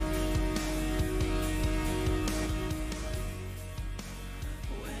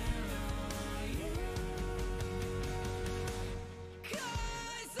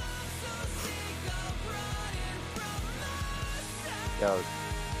goes.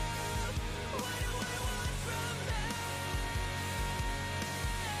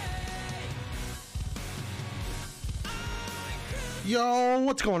 Yo,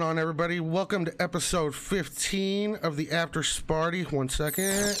 what's going on, everybody? Welcome to episode 15 of the AfterSparty. 1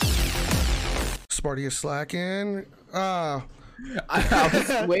 second. Sparty is slacking. I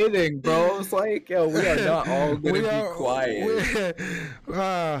was waiting, bro. I was like, yo, we are not all gonna be quiet.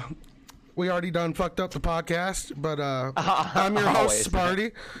 We already done fucked up the podcast, but I'm your host,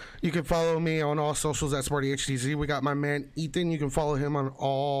 Sparty. You can follow me on all socials at SpartyHTZ. We got my man Ethan. You can follow him on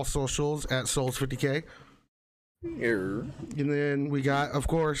all socials at Souls50K. Here. And then we got, of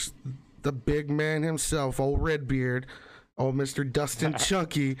course, the big man himself, old Redbeard, old Mr. Dustin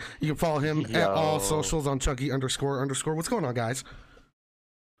Chunky. You can follow him at all socials on Chunky__. What's going on, guys?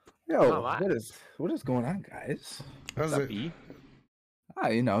 Yo, what is going on, guys? How's it? You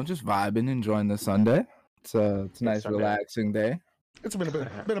know, just vibing, enjoying the Sunday. It's a nice, Sunday. Relaxing day. It's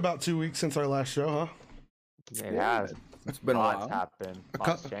been about 2 weeks since our last show, huh? It has. It's been a Lots while. happened.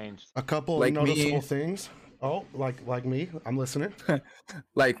 Lots changed. A couple Like of noticeable me. things. Oh, like me. I'm listening.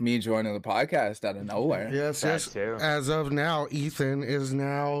 Like me joining the podcast out of nowhere. Yes, That yes. too. As of now, Ethan is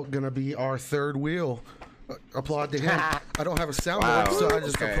now going to be our third wheel. Applaud to him. I don't have a sound Wow, board, so I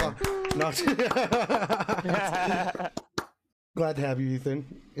just okay. applaud. Not Glad to have you, Ethan.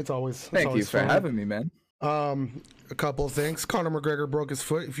 It's always Thank you for fun. having me, man. A couple of things. Conor McGregor broke his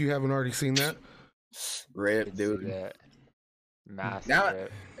foot. If you haven't already seen that, Rip, dude. Massive. Now,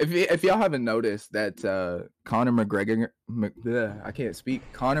 rip. if y'all haven't noticed that Conor McGregor, I can't speak.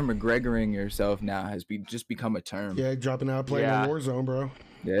 Conor McGregoring yourself now has just become a term. yeah, dropping out playing Yeah. in Warzone, bro.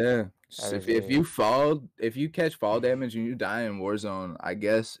 Yeah. That If is you catch fall damage and you die in Warzone, I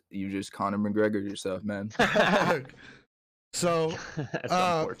guess you just Conor McGregor yourself, man. So That's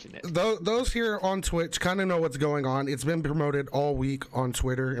unfortunate. those here on Twitch kind of know what's going on. It's been promoted all week on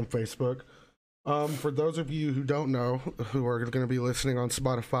Twitter and Facebook. For those of you who don't know, who are going to be listening on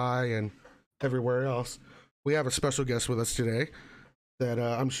Spotify and everywhere else, we have a special guest with us today that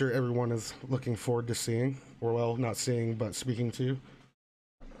I'm sure everyone is looking forward to seeing, or well, not seeing, but speaking to.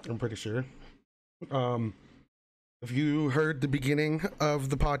 I'm pretty sure. If you heard the beginning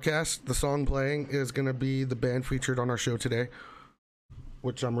of the podcast, the song playing is going to be the band featured on our show today,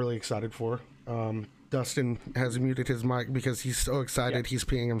 which I'm really excited for. Dustin has muted his mic because he's so excited he's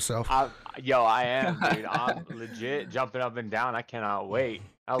peeing himself. I am, dude. I'm legit jumping up and down. I cannot wait.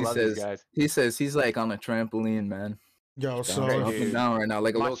 I love these guys. He says he's like on a trampoline, man. Yo, Down, so up and down right now,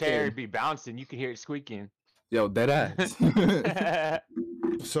 like a My little chair kid. would be bouncing. You could hear it squeaking. Yo, dead ass.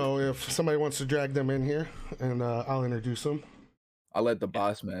 so if somebody wants to drag them in here, and I'll introduce them. I'll let the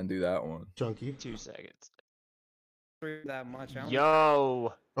boss man do that one. Chunky. 2 seconds. That much. I don't-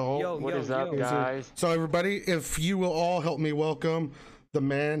 Yo, Oh, Yo, what is up, yo. guys? So everybody, if you will all help me welcome the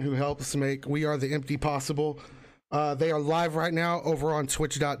man who helps make We Are the Empty possible. They are live right now over on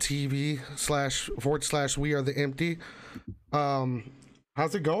twitch.tv//We Are the Empty.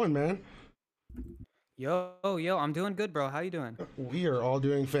 How's it going, man? Yo, I'm doing good, bro. How you doing? We are all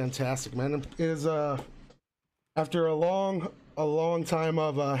doing fantastic, man. It is after a long time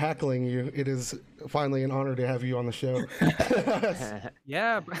of hackling you, it is finally an honor to have you on the show.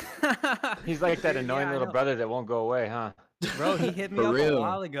 Yeah, bro. He's like that annoying Yeah, I little know. brother that won't go away, huh? Bro, he hit me For up real. a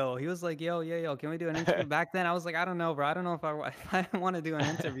while ago. He was like, yo, can we do an interview? Back then, I was like, I don't know, bro. I don't know if I want to do an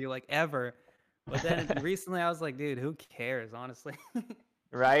interview, like, ever. But then recently, I was like, dude, who cares, honestly?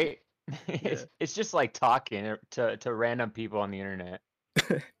 Right? It's just like talking to random people on the internet.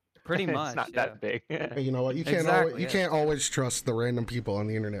 Pretty much. It's not yeah. that big. Hey, you know what? You can't Exactly, you yeah. can't always trust the random people on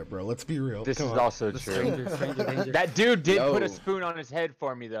the internet, bro. Let's be real. This Come is on. also The true. stranger danger. That dude did put a Yo. spoon on his head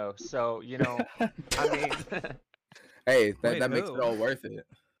for me, though. So, you know, I mean, Hey, Wait, that makes who? it all worth it.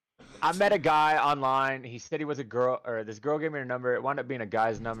 I met a guy online. He said he was a girl, or this girl gave me her number. It wound up being a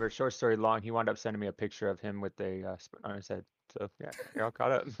guy's number. Short story long, he wound up sending me a picture of him with a spoon on his head. So, yeah, you're all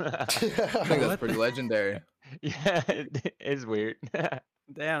caught up. I think that's What pretty the- legendary. Yeah, it is weird.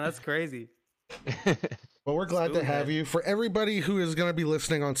 Damn, that's crazy. Well, we're glad to Spoon have head. you. For everybody who is going to be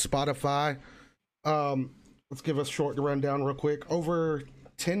listening on Spotify, let's give a short rundown real quick. Over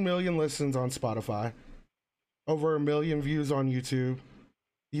 10 million listens on Spotify, over 1 million views on YouTube.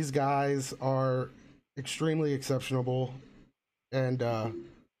 These guys are extremely exceptional, and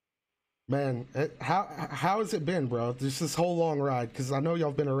man, how has it been, bro? This whole long ride, because I know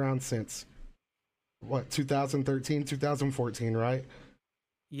y'all been around since what 2013, 2014, right?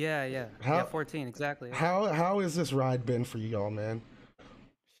 Yeah. How- Yeah, 14, exactly. yeah. How has this ride been for y'all, man?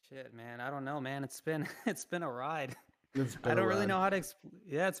 Shit, man. I don't know, man. It's been a ride. It's been I a don't really ride. know how to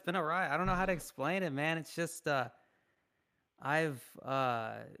yeah, it's been a ride. I don't know how to explain it, man. It's just I've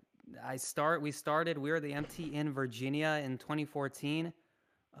we started We Are the Empty in Virginia in 2014.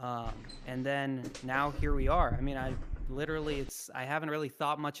 And then now here we are. I mean, I haven't really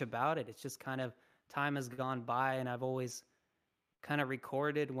thought much about it. It's just kind of time has gone by, and I've always kind of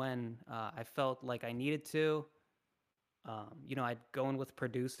recorded when I felt like I needed to. I'd go in with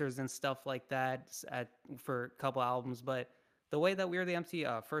producers and stuff like that for a couple albums. But the way that We're the Empty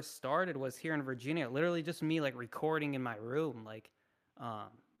first started was here in Virginia. Literally just me like recording in my room. Like, um,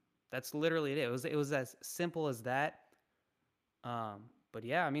 that's literally it. It was as simple as that. But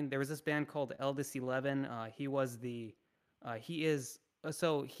yeah, I mean, there was this band called Eldest 11. He was the, he is,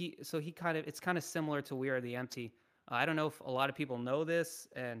 so he kind of, it's kind of similar to We Are the Empty. I don't know if a lot of people know this,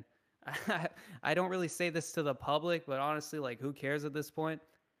 and I don't really say this to the public, but honestly, like, who cares at this point?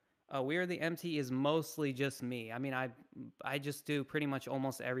 We Are the Empty is mostly just me. I mean, I just do pretty much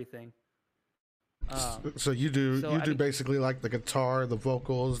almost everything. So you do so, basically like the guitar, the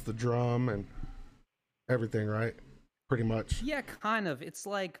vocals, the drum, and everything, right? Pretty much. Yeah, kind of. It's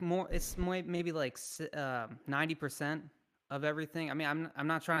like maybe like 90% of everything. I mean, I'm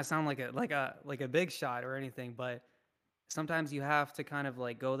not trying to sound like a big shot or anything, but sometimes you have to kind of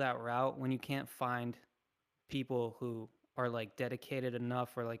like go that route when you can't find people who are like dedicated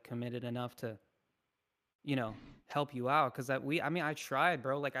enough or like committed enough to, help you out. Because I tried,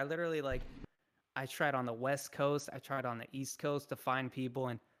 bro. Like, I literally, like, I tried on the West Coast, I tried on the East Coast to find people,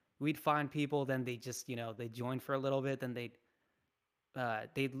 and we'd find people, then they just, they join for a little bit, then they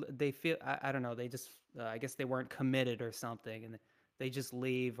feel, I don't know, they just I guess they weren't committed or something, and they just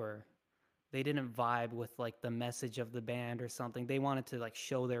leave, or they didn't vibe with like the message of the band or something. They wanted to like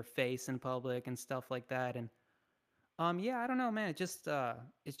show their face in public and stuff like that. And yeah, I don't know, man. It's just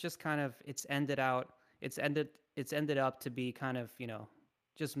kind of it's ended up to be kind of,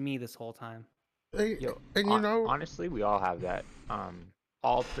 just me this whole time. Yo, And honestly, we all have that.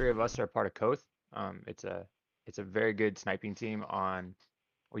 All three of us are part of Koth. It's a very good sniping team.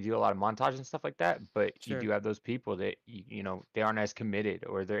 We do a lot of montage and stuff like that, but you Sure. do have those people that they aren't as committed,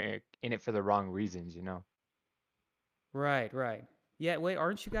 or they're in it for the wrong reasons. Right, right. Yeah, wait,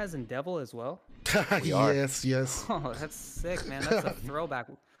 aren't you guys in Devil as well? We are. yes. Oh, that's sick, man. That's a throwback.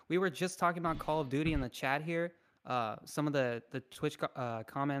 We were just talking about Call of Duty in the chat here. Some of the Twitch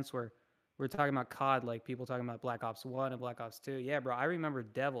comments were we were talking about COD, like people talking about Black Ops 1 and Black Ops 2. Yeah, bro, I remember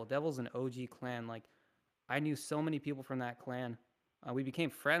Devil. Devil's an OG clan. Like, I knew so many people from that clan. We became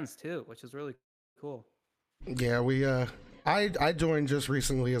friends too, which is really cool. Yeah, I joined just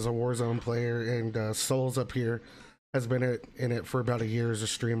recently as a Warzone player, and Souls up here has been in it for about a year as a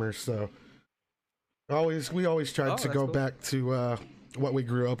streamer. So we always tried to go cool. back to what we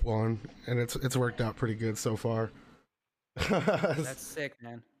grew up on, and it's worked out pretty good so far. That's sick,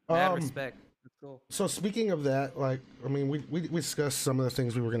 man. Mad respect. That's cool. So speaking of that, like, I mean, we discussed some of the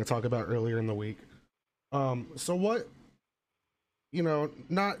things we were going to talk about earlier in the week. So what,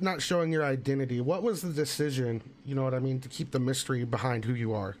 not showing your identity, what was the decision, you know what I mean, to keep the mystery behind who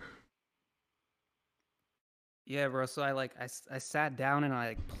you are? Yeah, bro. So I sat down and I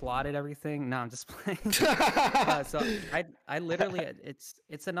like plotted everything. No, I'm just playing. So I literally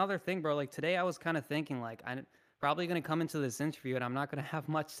it's another thing, bro. Like, today I was kind of thinking, like, I'm probably gonna come into this interview and I'm not gonna have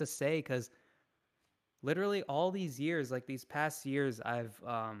much to say, because literally all these years, like these past years, I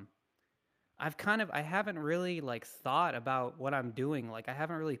haven't really like thought about what I'm doing. Like, I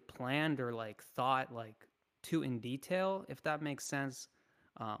haven't really planned or like thought like too in detail, if that makes sense.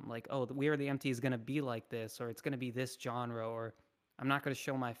 Like, oh, We Are the Empty is going to be like this, or it's going to be this genre, or I'm not going to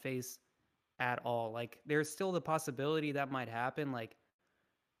show my face at all. Like, there's still the possibility that might happen. Like,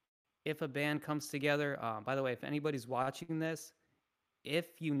 if a band comes together, by the way, if anybody's watching this, if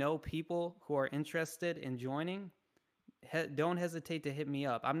you know people who are interested in joining, don't hesitate to hit me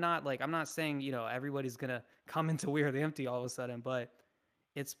up. I'm not saying, everybody's going to come into We Are the Empty all of a sudden, but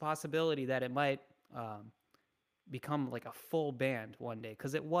it's a possibility that it might, become like a full band one day,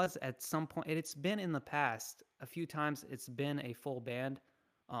 because it was at some point. It's been in the past a few times. It's been a full band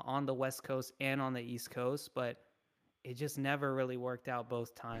on the West Coast and on the East Coast, but it just never really worked out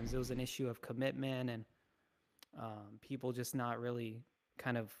both times. It was an issue of commitment and people just not really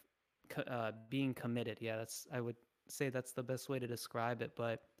kind of being committed. Yeah, I would say that's the best way to describe it.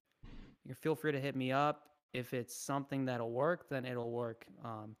 But you feel free to hit me up. If it's something that'll work, then it'll work.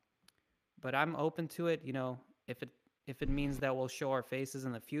 But I'm open to it. If it means that we'll show our faces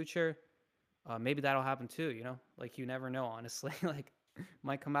in the future, maybe that'll happen too. Like, you never know, honestly. Like,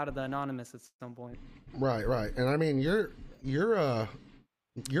 might come out of the anonymous at some point. Right. And I mean, you're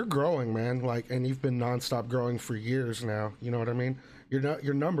growing, man. Like, and you've been nonstop growing for years now. You know what I mean?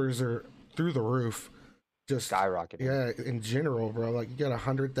 Your numbers are through the roof. just skyrocketing. yeah, in general, bro. Like you got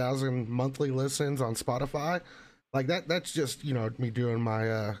 100,000 monthly listens on Spotify. Like that's just me doing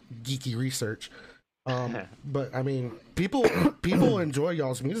my geeky research. But I mean, people enjoy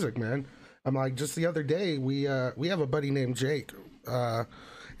y'all's music, man. I'm like, just the other day, we have a buddy named Jake.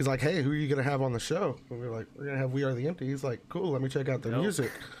 He's like, hey, who are you gonna have on the show? And we're like, we're gonna have We Are the Empty. He's like, cool, let me check out their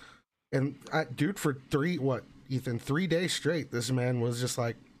music. And dude, for 3 days straight, this man was just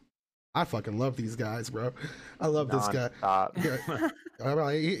like, I fucking love these guys, bro. I love this guy. Yeah, I'm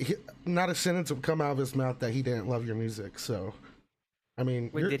like, not a sentence would come out of his mouth that he didn't love your music. So, I mean,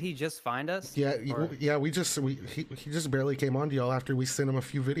 Wait, did he just find us? Yeah, yeah. He just barely came on to y'all after we sent him a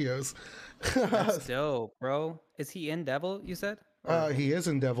few videos. That's dope, bro. Is he in Devil? You said? He is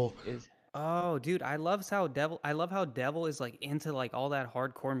in Devil. Oh, dude, I love how Devil is like into like all that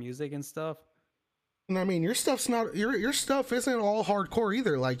hardcore music and stuff. And I mean, your stuff's not your stuff isn't all hardcore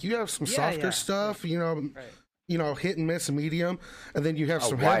either. Like you have some softer stuff, hit and miss, medium, and then you have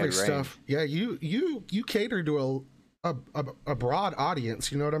some heavy stuff. Yeah, you cater to a broad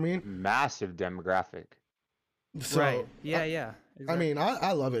audience. You know what I mean? Massive demographic. So, right. Yeah. Exactly. I mean,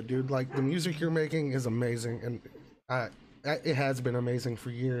 I love it, dude. Like the music you're making is amazing, and it has been amazing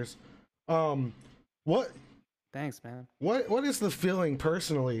for years. What? Thanks, man. What is the feeling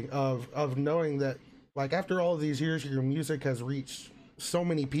personally of knowing that, like, after all of these years, your music has reached so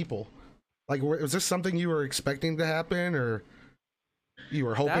many people? Like, was this something you were expecting to happen, or you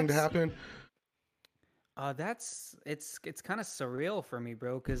were hoping to happen? It's kind of surreal for me,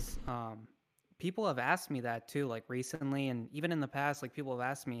 bro, because people have asked me that too, like recently, and even in the past, like people have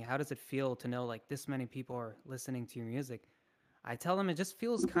asked me, how does it feel to know like this many people are listening to your music? I tell them it just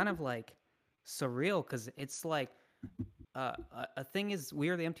feels kind of like surreal, because it's like a thing is, We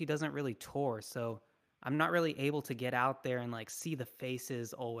Are the Empty doesn't really tour, so I'm not really able to get out there and like see the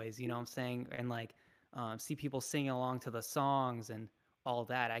faces always, you know what I'm saying, and like see people singing along to the songs and all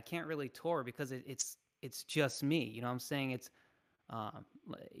that. I can't really tour because it's just me, you know what I'm saying? It's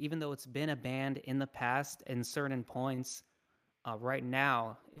even though it's been a band in the past in certain points, right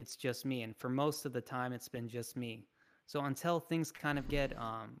now it's just me, and for most of the time it's been just me. So until things kind of get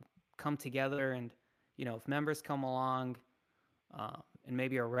come together, and if members come along, and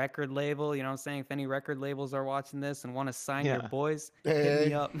maybe a record label, you know what I'm saying, if any record labels are watching this and want to sign your boys, hit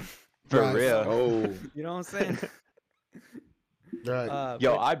me up. For real. Oh, You know what I'm saying? Right.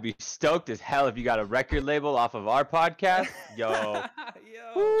 Yo, I'd be stoked as hell if you got a record label off of our podcast. Yo.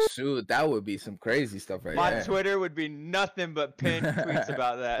 shoot, that would be some crazy stuff right My there. Twitter would be nothing but pinned tweets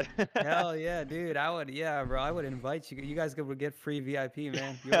about that. Hell yeah, dude. Bro, I would invite you. You guys would get free VIP,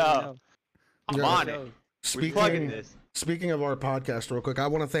 man. You already know. I'm on it. We're plugging this. Speaking of our podcast, real quick, I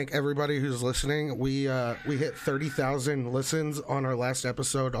want to thank everybody who's listening. We hit 30,000 listens on our last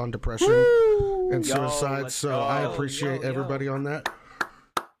episode on depression and suicide, so I appreciate everybody on that.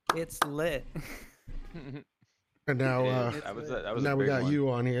 It's lit. And now, that was now we got you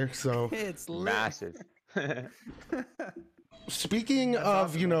on here, so it's lit. Massive. Speaking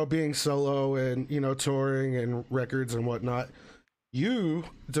of, being solo and, touring and records and whatnot, you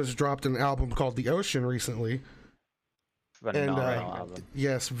just dropped an album called The Ocean recently. Phenomenal album.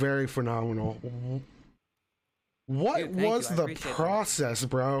 Yes, very phenomenal. What was the process,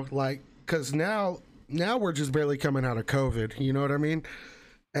 bro? Like, because now we're just barely coming out of COVID, you know what I mean?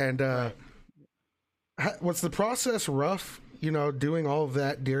 And was the process rough, doing all of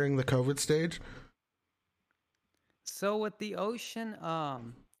that during the COVID stage? So with The Ocean,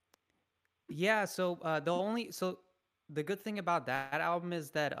 yeah, so the good thing about that album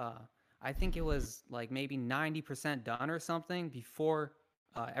is that I think it was like maybe 90% done or something before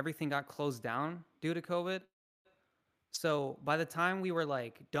everything got closed down due to COVID. So by the time we were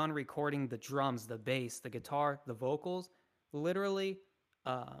like done recording the drums, the bass, the guitar, the vocals, literally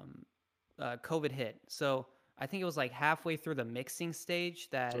COVID hit. So I think it was like halfway through the mixing stage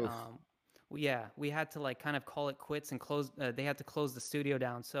that we had to like kind of call it quits and close. They had to close the studio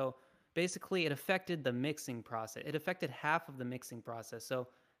down. So basically it affected the mixing process. It affected half of the mixing process. So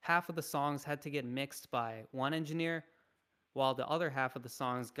half of the songs had to get mixed by one engineer, while the other half of the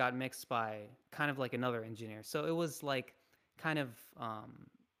songs got mixed by kind of like another engineer. So it was like kind of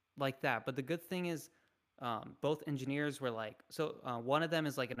like that. But the good thing is both engineers were like, so one of them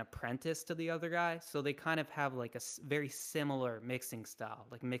is like an apprentice to the other guy. So they kind of have like a very similar mixing style,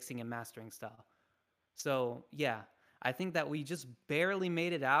 like mixing and mastering style. So yeah, I think that we just barely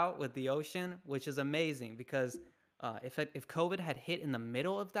made it out with The Ocean, which is amazing because if COVID had hit in the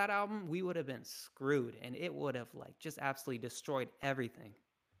middle of that album, we would have been screwed, and it would have like just absolutely destroyed everything.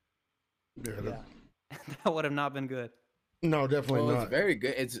 Yeah. That would have not been good. No, definitely Well, it's not. very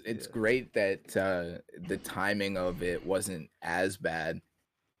good. It's Yeah. great that the timing of it wasn't as bad.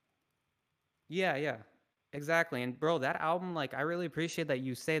 Yeah, exactly. And bro, that album, like, I really appreciate that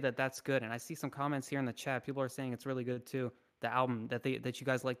you say that that's good. And I see some comments here in the chat. People are saying it's really good too. The album that you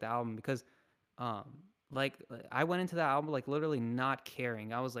guys like the album because, um, I went into that album like literally not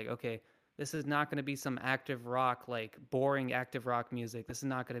caring. I was like, okay, this is not going to be some active rock, like boring active rock music. This is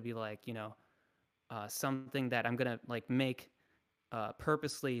not going to be like something that I'm gonna like make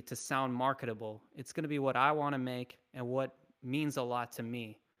purposely to sound marketable. It's gonna be what I want to make and what means a lot to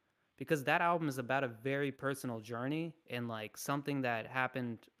me because that album is about a very personal journey and like something that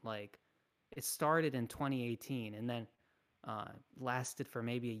happened like it started in 2018 and then lasted for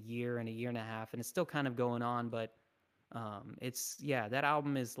maybe a year and a half and it's still kind of going on but it's yeah that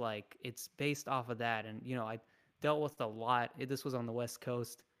album is like it's based off of that and I dealt with a lot this was on the West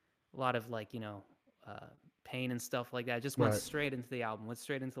Coast a lot of like uh, pain and stuff like that. I just went Right. straight into the album went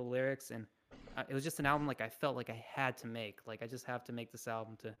straight into the lyrics and it was just an album like I felt like I had to make like I just have to make this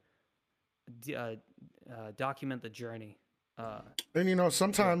album to document the journey. Uh, And yeah,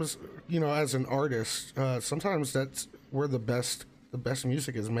 sometimes, as an artist, sometimes that's where the best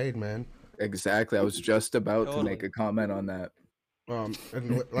music is made, man. Exactly. I was just about to make totally. a comment on that.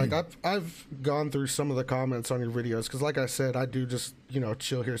 And like I've gone through some of the comments on your videos because, like I said, I do just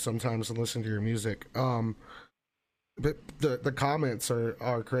chill here sometimes and listen to your music. But the comments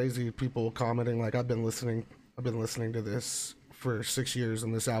are crazy. People commenting like I've been listening to this for 6 years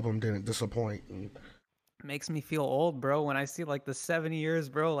and this album didn't disappoint. And Makes me feel old, bro. When I see like the 7 years,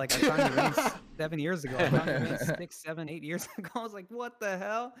 bro. Like I found your veins 7 years ago. I found your veins 6, 7, 8 years ago. I was like, what the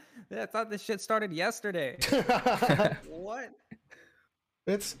hell? Yeah, I thought this shit started yesterday. What?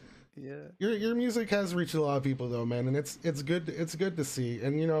 it's Yeah. your music has reached a lot of people though, man, and it's good to see.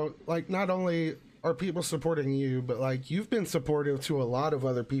 And like not only are people supporting you, but like you've been supportive to a lot of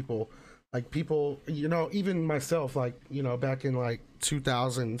other people. Like people, even myself, like back in like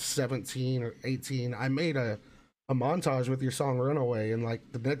 2017 or 18, I made a montage with your song Runaway, and like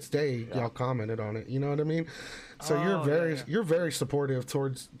the next day y'all commented on it. You know what I mean? So you're Oh yeah, very yeah. you're very supportive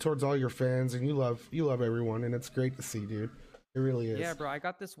towards all your fans, and you love everyone, and it's great to see, dude. It really Yeah, is. bro. I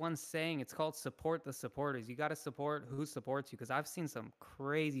got this one saying. It's called "Support the Supporters." You got to support who supports you because I've seen some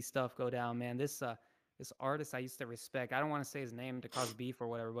crazy stuff go down, man. This artist I used to respect. I don't want to say his name to cause beef or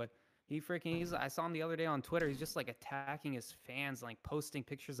whatever, but I saw him the other day on Twitter. He's just like attacking his fans, like posting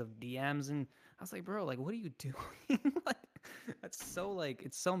pictures of DMs, and I was like, bro, like, what are you doing? Like, that's so like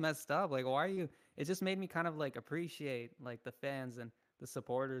it's so messed up. Like, why are you? It just made me kind of like appreciate like the fans and the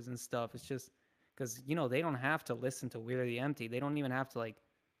supporters and stuff. It's just because they don't have to listen to We're the Empty. They don't even have to like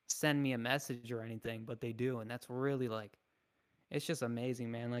send me a message or anything, but they do, and that's really like it's just amazing,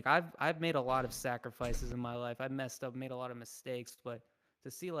 man. Like I've made a lot of sacrifices in my life. I've messed up, made a lot of mistakes, but to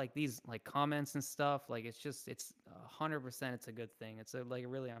see like these like comments and stuff, like it's 100%. It's a good thing. It's like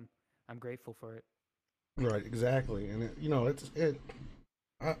really I'm grateful for it. Right, exactly. And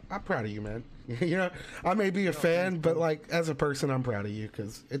I'm proud of you, man. you know, I may be a Yo, thanks, fan, but bro. like as a person, I'm proud of you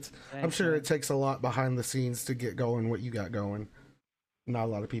because I'm Thanks, sure it man. takes a lot behind the scenes to get going what you got going. Not a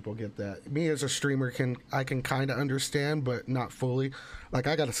lot of people get that. Me as a streamer I can kind of understand, but not fully. Like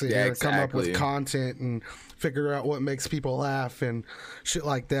I got to sit Yeah, here and come up with exactly. content and figure out what makes people laugh and shit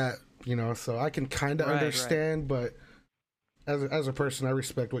like that. So I can kind of Right. understand, but as a person, I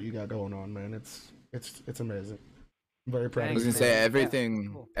respect what you got going on, man. It's amazing. I'm very proud I of was you Thanks, gonna for say it. man. Yeah,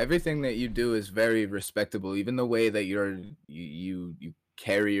 everything cool. everything that you do is very respectable. Even the way that you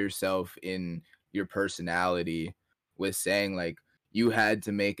carry yourself in your personality with saying like you had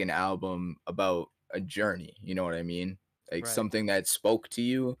to make an album about a journey, you know what I mean? Like Right. something that spoke to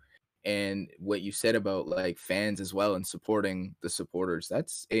you and what you said about like fans as well and supporting the supporters.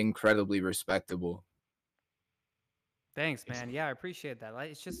 That's incredibly respectable. Thanks, man. Yeah, I appreciate that.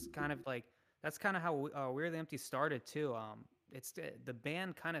 Like, it's just kind of like that's kind of how We're the Empty started too. It's the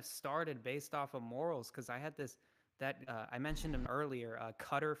band kind of started based off of morals because I had this that I mentioned him earlier,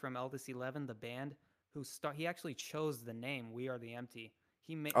 Cutter from Eldest 11, the band he actually chose the name We Are the Empty.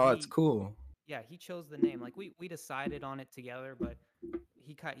 Oh, it's cool. Yeah, he chose the name. Like we decided on it together, but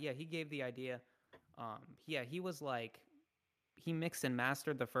he gave the idea. Yeah, he was like he mixed and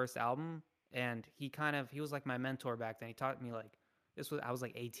mastered the first album and he was like my mentor back then. He taught me like I was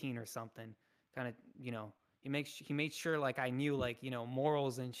like 18 or something. Kind of, he made sure like I knew like,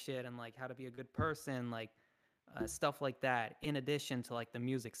 morals and shit and like how to be a good person, like stuff like that in addition to like the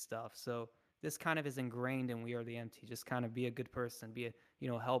music stuff. So this kind of is ingrained in We Are the Empty. Just kind of be a good person,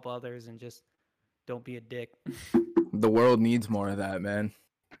 help others and just don't be a dick. The world needs more of that, man.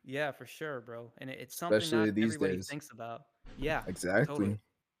 Yeah, for sure, bro. And it's something not Especially these everybody days. thinks about. Yeah, Exactly. totally.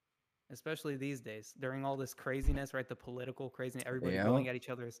 Especially these days, during all this craziness, right? The political craziness, everybody Yeah, going at each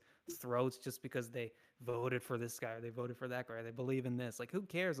other's throats just because they voted for this guy or they voted for that guy or they believe in this. Like, who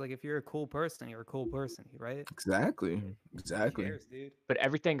cares? Like, if you're a cool person, you're a cool person, right? exactly. Who Exactly. cares, dude? But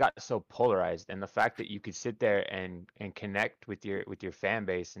everything got so polarized, and the fact that you could sit there and connect with your fan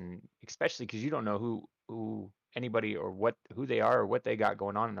base, and especially because you don't know who anybody or what who they are or what they got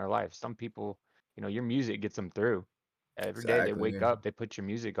going on in their life. Some people, you know, your music gets them through. Every day they wake Exactly. up, they put your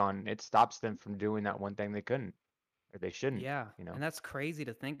music on, it stops them from doing that one thing they couldn't or they shouldn't, Yeah, you know. and that's crazy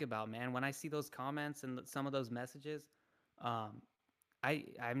to think about, man. When I see those comments and some of those messages, um,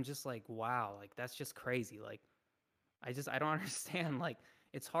 I'm just like, wow, like that's just crazy. Like, I don't understand. Like,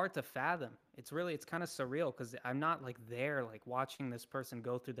 it's hard to fathom. It's kind of surreal because I'm not like there, like watching this person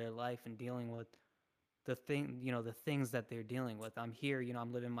go through their life and dealing with the things that they're dealing with. I'm here,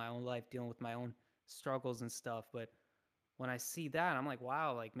 I'm living my own life, dealing with my own struggles and stuff. But when I see that, I'm like,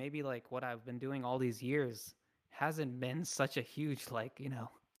 wow, like maybe like what I've been doing all these years hasn't been such a huge like,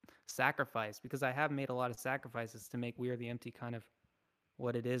 sacrifice because I have made a lot of sacrifices to make We Are the Empty kind of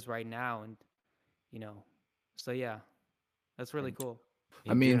what it is right now. And, you know, so yeah, that's really And cool.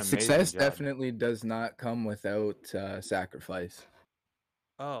 I you do mean, an amazing success job. definitely does not come without sacrifice.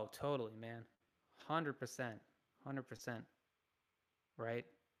 Oh, totally, man. 100%. 100%. Right?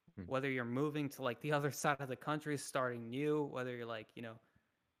 Mm. Whether you're moving to like the other side of the country, starting new, whether you're like,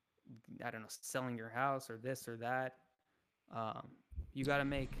 I don't know, selling your house or this or that, um, you got to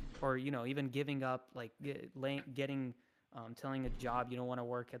make, or, even giving up, like getting, telling a job you don't want to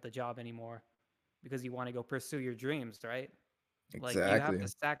work at the job anymore because you want to go pursue your dreams, right? Like you have Exactly. to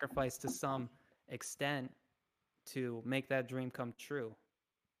sacrifice to some extent to make that dream come true,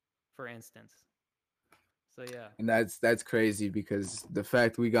 for instance. So yeah. And that's crazy because the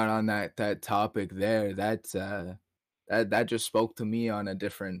fact we got on that topic there, that just spoke to me on a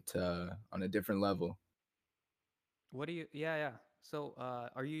different level. What do you? Yeah, yeah. So,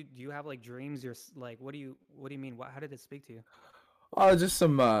 do you have like dreams? Like, what do you mean? How did it speak to you? Oh, just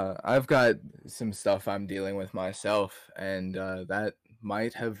some I've got some stuff I'm dealing with myself, and that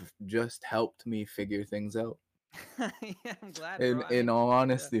might have just helped me figure things out. Yeah, I'm glad, bro. I In mean, all yeah,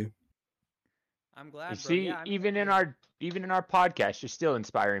 honesty. I'm You glad, bro. Yeah, see, I mean, yeah. even in our podcast, you're still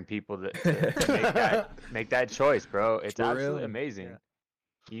inspiring people to make that choice, bro. It's For absolutely real. amazing. Yeah.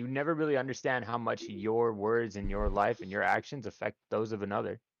 You never really understand how much your words and your life and your actions affect those of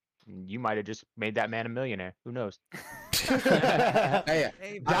another. And you might have just made that man a millionaire. Who knows? Hey,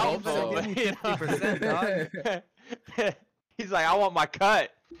 Hey, I bro, you hope better so. give me Doubtful, you 50%, dog. know. He's like, I want my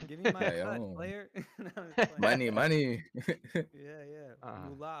cut. Give me my Yeah, cut, yo. player. No, I'm just playing. Money, money. Yeah, yeah, Uh,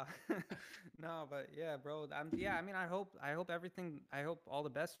 moolah. No, but yeah, bro. Yeah. I mean, I hope all the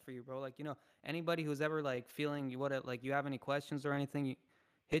best for you, bro. Like, anybody who's ever like feeling like you have any questions or anything,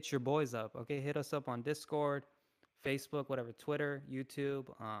 hit your boys up. Okay, hit us up on Discord, Facebook, whatever, Twitter, YouTube,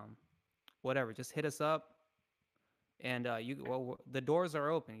 whatever. Just hit us up, and the doors are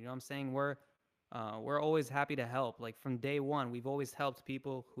open. You know what I'm saying? We're always happy to help. Like from day one, we've always helped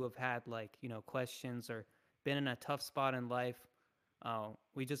people who have had like questions or been in a tough spot in life.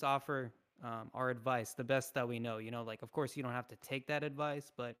 We just offer our advice, the best that we know. Like of course you don't have to take that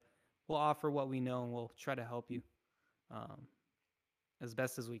advice, but we'll offer what we know and we'll try to help you um, as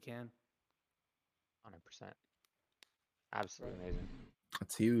best as we can. 100%. Absolutely amazing.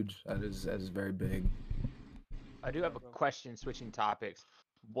 That's huge. That is very big. I do Yeah, have a bro. question switching topics.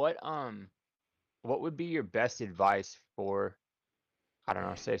 What would be your best advice for, I don't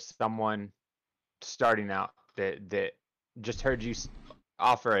know, say someone starting out that just heard you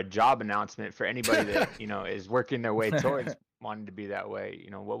offer a job announcement for anybody that, is working their way towards wanting to be that way,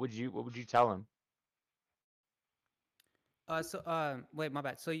 what would you tell them? Wait, my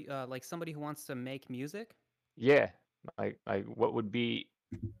bad. So, like somebody who wants to make music? Yeah. Like what would be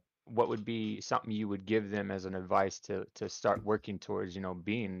something you would give them as an advice to start working towards,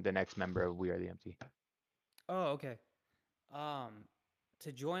 being the next member of We Are the Empty? Oh, okay. Um,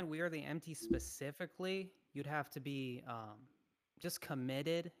 to join We Are the Empty specifically, you'd have to be just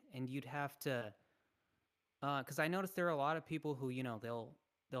committed, and you'd have to, because I noticed there are a lot of people who,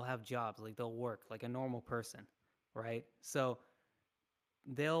 they'll have jobs, like they'll work like a normal person, right? So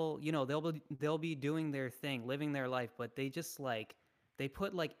they'll be doing their thing, living their life, but they just like they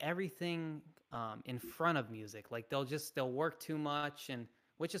put like everything in front of music. Like they'll work too much, and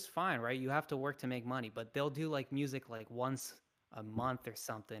which is fine, right? You have to work to make money, but they'll do like music like once a month or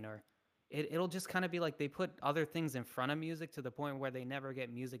something, or it'll just kind of be like they put other things in front of music to the point where they never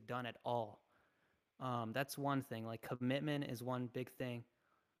get music done at all. That's one thing. Like commitment is one big thing.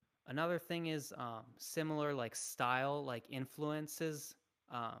 Another thing is similar like style, like influences.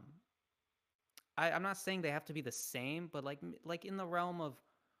 Um, I'm not saying they have to be the same, but like in the realm of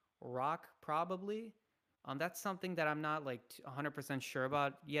rock, probably. That's something that I'm not like 100% sure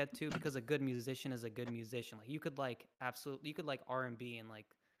about yet too, because a good musician is a good musician. Like you could like absolutely, you could like R&B and like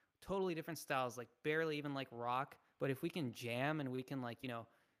totally different styles, like barely even like rock. But if we can jam and we can like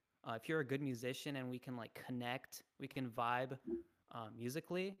if you're a good musician and we can like connect, we can vibe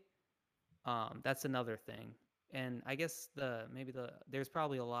musically. That's another thing. And I guess there's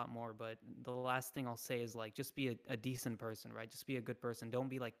probably a lot more, but the last thing I'll say is like just be a decent person, right? Just be a good person. Don't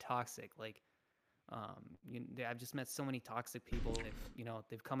be like toxic. Like I've just met so many toxic people.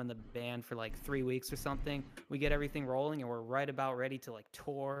 They've come in the band for like 3 weeks or something. We get everything rolling and we're right about ready to like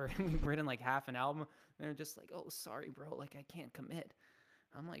tour. We've written like half an album. And they're just like, "Oh, sorry, bro. Like I can't commit."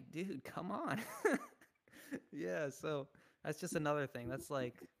 I'm like, dude, come on. Yeah. So that's just another thing. That's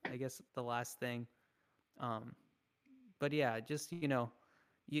like, I guess the last thing. Um, but yeah, just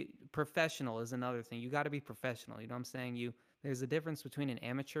professional is another thing. You got to be professional. You know what I'm saying? There's a difference between an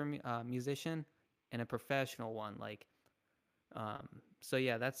amateur musician and a professional one. Like, so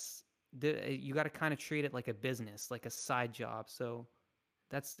yeah, you got to kind of treat it like a business, like a side job. So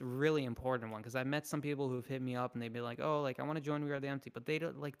that's a really important one because I met some people who've hit me up and they'd be like, "Oh, like I want to join We Are the Empty," but they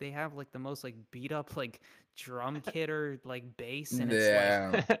don't like they have like the most like beat up like drum kit or like bass, and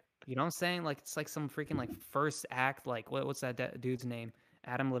it's like, Yeah. you know what I'm saying? Like it's like some freaking like first act, like what's that dude's name?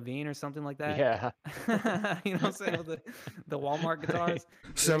 Adam Levine or something like that. Yeah. You know what I'm saying, with the Walmart guitars. A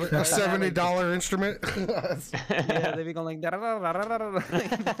 $70 instrument. Yeah, they be going like,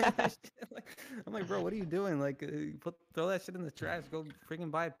 "Da-da-da-da-da-da-da." I'm like, bro, what are you doing? Like, throw that shit in the trash. Go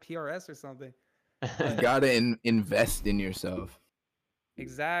freaking buy a PRS or something. You gotta invest in yourself.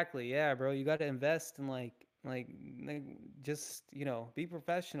 Exactly, yeah, bro. You got to invest in like just be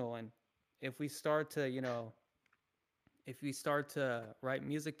professional. And if we start to write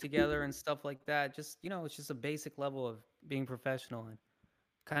music together and stuff like that, just it's just a basic level of being professional and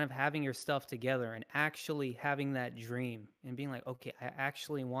kind of having your stuff together and actually having that dream and being like, okay, I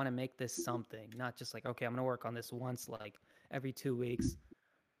actually want to make this something, not just like, okay, I'm gonna work on this once like every 2 weeks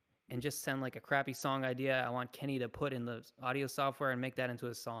and just send like a crappy song idea I want Kenny to put in the audio software and make that into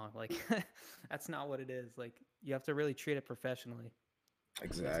a song. Like that's not what it is. Like you have to really treat it professionally.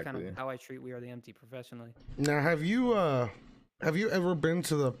 Exactly. That's kind of how I treat We Are the Empty professionally. Now, have you ever been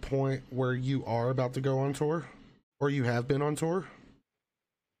to the point where you are about to go on tour, or you have been on tour?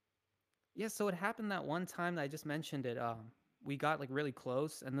 Yeah, so it happened that one time that I just mentioned it. We got like really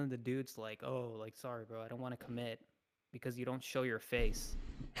close, and then the dude's like, "Oh, like sorry, bro, I don't want to commit because you don't show your face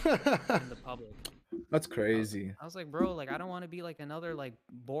in the public." That's crazy. I was like, "Bro, like I don't want to be like another like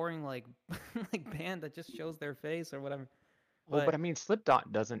boring like like band that just shows their face or whatever." Well, but I mean,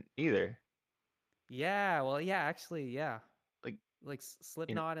 Slipknot doesn't either. Yeah, well, yeah, actually, yeah. Like, Like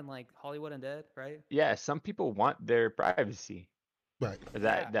Slipknot and like Hollywood Undead, right? yeah, some people want their privacy. Right. Or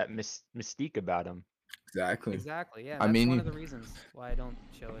that mystique about them. Exactly. Exactly. Yeah, I that's mean, one of the reasons why I don't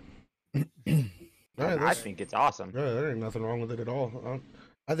show it. I think it's awesome. Yeah, there ain't nothing wrong with it at all.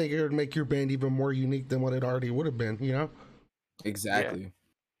 I think it would make your band even more unique than what it already would have been. You know. Exactly.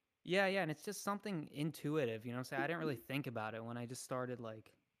 Yeah, and it's just something intuitive, you know what I'm saying? I didn't really think about it when I just started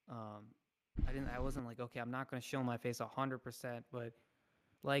like I wasn't like, okay, I'm not going to show my face 100%, but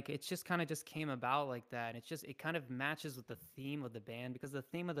like it's just kind of just came about like that. And it kind of matches with the theme of the band because the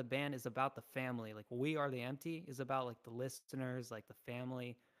theme of the band is about the family. Like We Are the Empty is about like the listeners, like the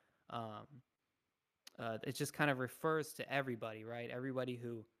family. It just kind of refers to everybody, right? Everybody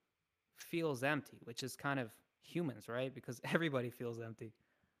who feels empty, which is kind of humans, right? Because everybody feels empty.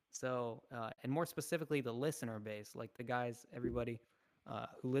 So, and more specifically, the listener base, like the guys, everybody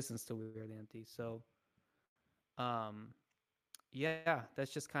who listens to We Are the Empty. So, yeah,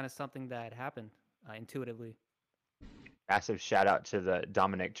 that's just kind of something that happened intuitively. Massive shout out to the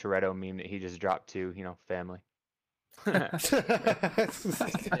Dominic Toretto meme that he just dropped to, family. Let's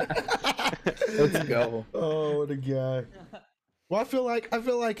go. Oh, what a guy. Well, I feel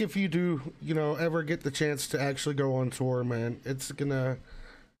like if you do, ever get the chance to actually go on tour, man,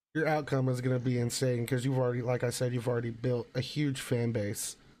 your outcome is gonna be insane because you've already, like I said, you've already built a huge fan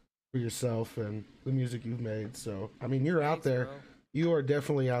base for yourself and the music you've made. So, I mean, you're out there. Bro. You are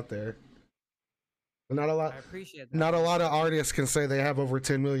definitely out there. Not a lot. I appreciate that. Not a lot of artists can say they have over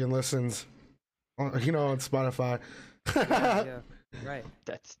 10 million listens, on Spotify. Yeah, right.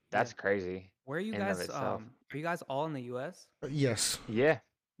 That's crazy. Where are you in and of guys? itself. Are you guys all in the U.S.? Yes. Yeah.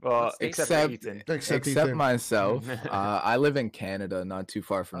 Well, What state? except Ethan. Except Except Ethan. myself. I live in Canada, not too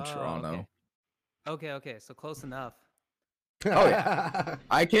far from Oh, Toronto. Okay, so close enough. Oh yeah.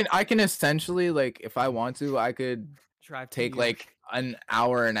 I can essentially, like, if I want to, I could Drive to take New York. like an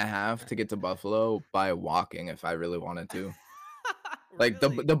hour and a half to get to Buffalo by walking if I really wanted to. Like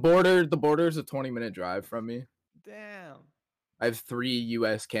Really? the border is a 20-minute drive from me. Damn. I have 3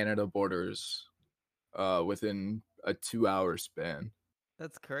 US Canada borders within a 2-hour span.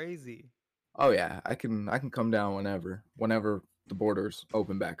 That's crazy. Oh yeah, I can come down whenever the borders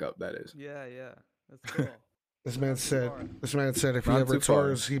open back up, that is. Yeah, yeah. That's cool. This man said if he Not ever too far.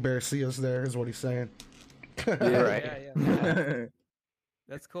 tours, he better see us there, is what he's saying. Yeah, Right. Yeah.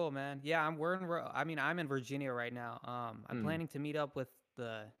 That's cool, man. Yeah, I'm in Virginia right now. I'm planning to meet up with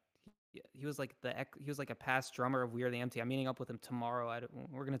he was like a past drummer of We Are the Empty. I'm meeting up with him tomorrow.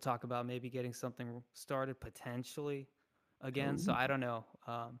 We're gonna talk about maybe getting something started potentially again. So I don't know.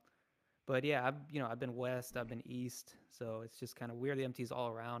 But yeah, I've been west, I've been east, so it's just kind of We Are the Empties all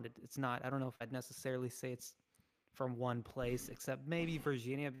around. It's not. I don't know if I'd necessarily say it's from one place, except maybe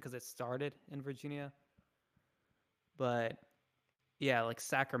Virginia because it started in Virginia. But yeah, like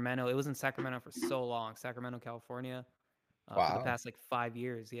Sacramento. It was in Sacramento for so long. Sacramento, California, for the Wow. past like 5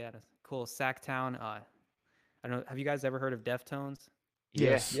 years. Yeah, that's cool. Sacktown. I don't know. Have you guys ever heard of Deftones?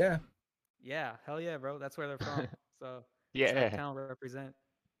 Yes. Yeah. Yeah, hell yeah, bro. That's where they're from. So Yeah. Sacktown represent.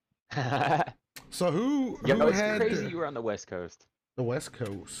 So who Yo, it's had crazy you were on the West Coast. the West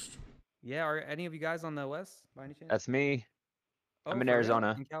Coast? Yeah, are any of you guys on the west by any chance? That's me. Oh, I'm in for real?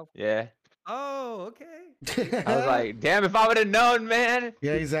 Arizona. In California? Yeah. Oh, okay. I was like, damn, if I would have known, man.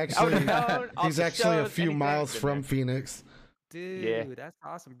 yeah, he's I would actually have known. off he's the actually a shows, few anything. miles Been from there Phoenix. Dude, that's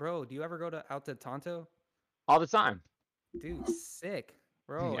awesome, bro. Do you ever go out to Tonto? all the time. Dude, sick.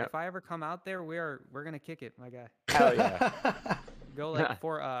 Bro, Yep. if I ever come out there, we're gonna kick it, my guy. Hell yeah. Go like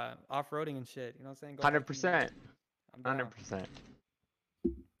for off-roading and shit. You know what I'm saying? Go hiking. 100%. I'm down. 100%.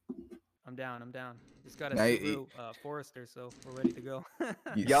 I'm down. Just got a Now, Subaru Forester, so we're ready to go.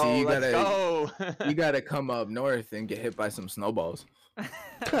 You Yo, see, let's go. you gotta come up north and get hit by some snowballs. Like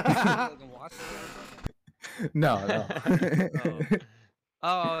in Washington or something? No.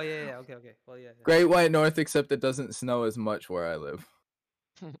 Oh yeah. Okay. Well, yeah. Great White North, except it doesn't snow as much where I live.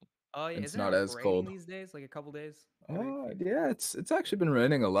 Oh yeah. It's Isn't not it as raining cold. these days? Like a couple days. Oh yeah, it's actually been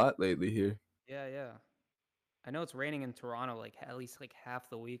raining a lot lately here. Yeah. I know it's raining in Toronto like at least like half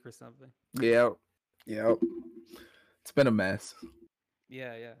the week or something. Yep. It's been a mess.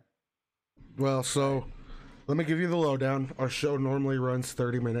 Yeah. Well, so let me give you the lowdown. Our show normally runs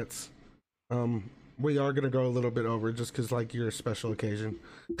 30 minutes. We are gonna go a little bit over just because like you're a special occasion.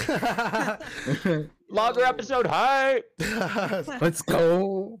 Longer episode hype. Let's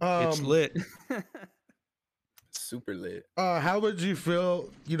go. It's lit. Super lit. How would you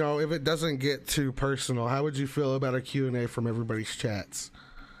feel, if it doesn't get too personal, how would you feel about a Q&A from everybody's chats?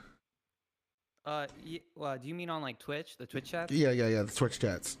 Well, do you mean on like Twitch, the Twitch chat? Yeah, the Twitch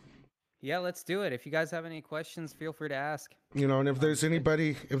chats. Yeah, let's do it. If you guys have any questions, feel free to ask. And if there's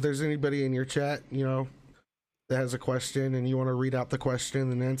anybody in your chat, that has a question and you want to read out the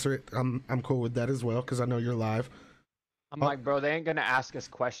question and answer it, I'm cool with that as well because I know you're live. I'm like, bro, they ain't gonna ask us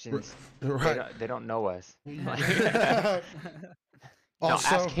questions. Right. They don't know us.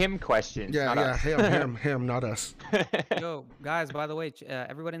 Also, ask him questions. Yeah, not us. him, not us. Yo, guys, by the way,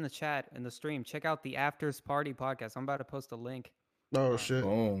 everybody in the chat and the stream, check out the AfterSparty podcast. I'm about to post a link. Oh shit!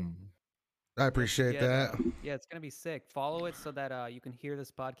 Boom. I appreciate that. Yeah, it's gonna be sick. Follow it so that you can hear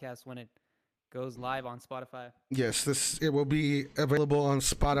this podcast when it goes live on Spotify. Yes, it will be available on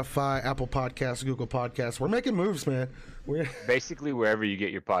Spotify, Apple Podcasts, Google Podcasts. We're making moves, man. We're Basically, wherever you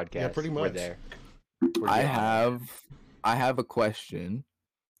get your podcast, Yeah, pretty we're much. there. I have a question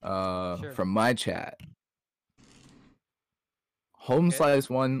Sure. from my chat.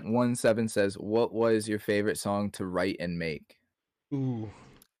 Homeslice117 says, "What was your favorite song to write and make?" ooh.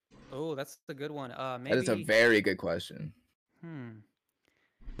 Oh, that's a good one. Maybe. That is a very good question.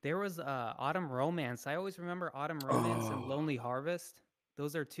 There was Autumn Romance. I always remember Autumn Romance and Lonely Harvest.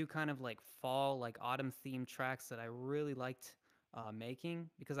 Those are two kind of like fall, like autumn themed tracks that I really liked making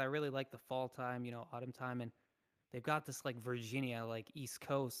because I really like the fall time, autumn time, and they've got this like Virginia, like East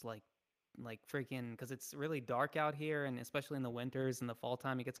Coast, like freaking, because it's really dark out here, and especially in the winters and the fall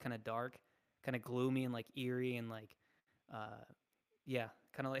time, it gets kind of dark, kind of gloomy and like eerie and like, yeah,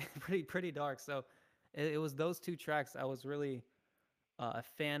 kind of like pretty dark. So it was those two tracks I was really a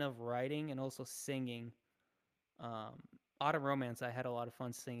fan of writing and also singing. Autumn Romance, I had a lot of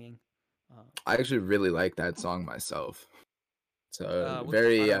fun singing. I actually really like that song myself. It's a Was it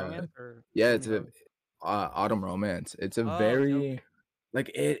very Autumn Romance or yeah, Lonely it's a Harvest? Autumn Romance. It's a Oh, very like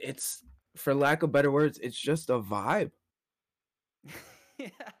it's for lack of better words, it's just a vibe. Yeah,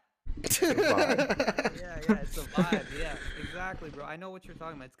 Vibe. it's a vibe. Yeah, exactly. exactly, bro. I know what you're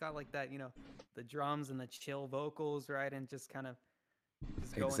talking about. It's got like that, the drums and the chill vocals, right? And just kind of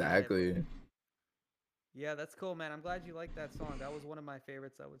just going at it. Exactly. Yeah, that's cool, man. I'm glad you like that song. That was one of my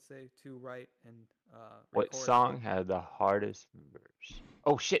favorites, I would say, to write and What record. song had the hardest verse?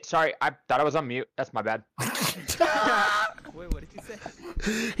 Oh shit! Sorry, I thought I was on mute. That's my bad. Wait, what did you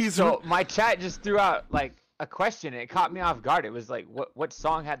say? So my chat just threw out like a question. And it caught me off guard. It was like, what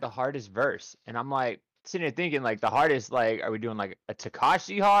song had the hardest verse? And I'm like sitting here thinking like the hardest. Like, are we doing like a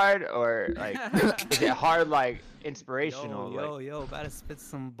Takashi hard or like is it hard like inspirational? Yo, about to spit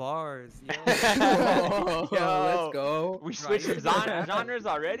some bars, yo. Let's go. We Bro, I switched used some to be a rapper. genres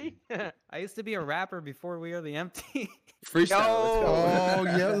already. I used to be a rapper before we were the MT. Freestyle. Let's Yo. go. Oh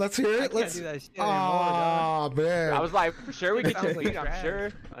yeah, let's hear I it. can't Let's. do that shit anymore, dog. Oh man. I was like, for sure we It get sounds to like beat. I'm trash.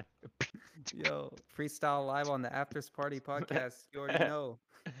 sure. Yo, freestyle live on the AfterSparty podcast. You already know.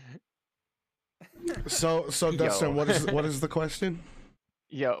 So Dustin, Yo. what is the question?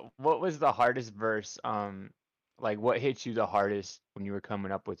 Yo, what was the hardest verse? Like what hit you the hardest when you were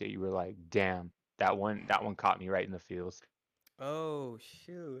coming up with it? You were like, damn, that one caught me right in the feels. Oh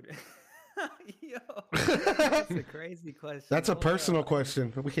shoot. Yo, that's a crazy question. That's a Hold personal up.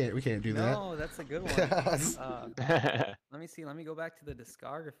 question. We can't do that. No, that's a good one. Yes. Let me see. Let me go back to the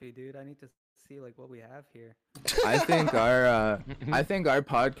discography, dude. I need to see like what we have here. I think our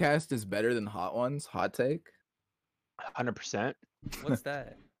podcast is better than Hot Ones. Hot take. 100%. What's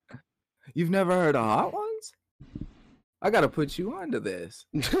that? You've never heard of Hot Ones? I gotta put you onto this.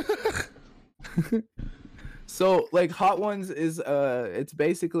 So like Hot Ones is it's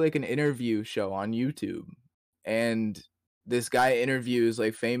basically like an interview show on YouTube, and this guy interviews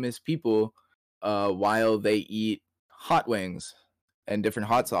like famous people while they eat hot wings and different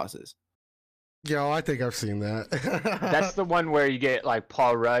hot sauces. Yo, I think I've seen that. That's the one where you get like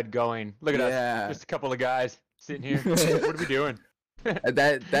Paul Rudd going, look at Yeah. us, just a couple of guys sitting here. What are we doing?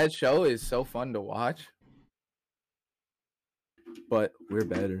 That show is so fun to watch. But we're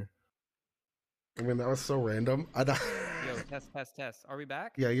better. I mean, that was so random. Yo, test. Are we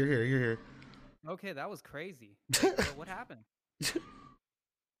back? Yeah, you're here. Okay, that was crazy. What happened?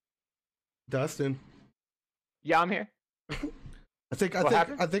 Dustin. Yeah, I'm here. I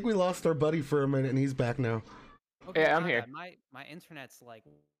think we lost our buddy for a minute, and he's back now. Okay, Yeah, I'm my here. bad. My internet's like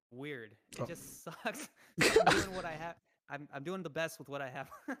weird. It Oh. just sucks. I'm doing what I have. I'm doing the best with what I have.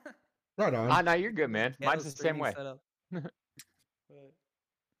 Right on. No, you're good, man. Ghetto Mine's the same streaming way. setup. But,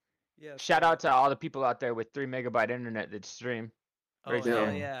 yeah. Shout so- out to all the people out there with 3 megabyte internet that stream. Oh Raise your hell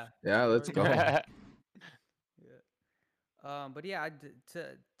hand. yeah. Yeah, let's Lord, go. yeah. But yeah,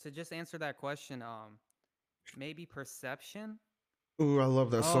 to just answer that question, maybe perception. Ooh, I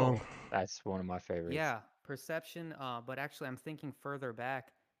love that song. That's one of my favorites. Yeah, perception. But actually, I'm thinking further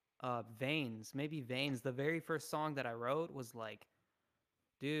back. Veins, maybe Veins. The very first song that I wrote was like,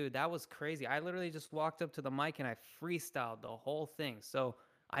 dude, that was crazy. I literally just walked up to the mic and I freestyled the whole thing. So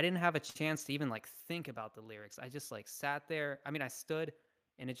I didn't have a chance to even like think about the lyrics. I just like sat there. I mean, I stood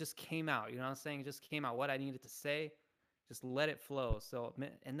and it just came out. You know what I'm saying? It just came out what I needed to say. Just let it flow. So,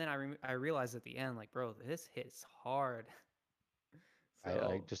 and then I realized at the end, like, bro, this hits hard. Right,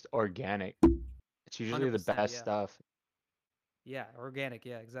 like just organic. It's usually the 100%, best yeah. stuff. Yeah, organic.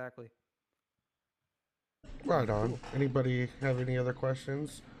 Yeah, exactly. Right on. Anybody have any other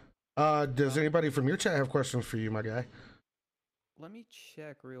questions? Does anybody from your chat have questions for you, my guy? Let me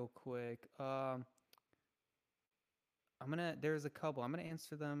check real quick. There's a couple. I'm gonna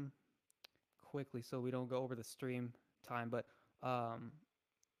answer them quickly so we don't go over the stream time. But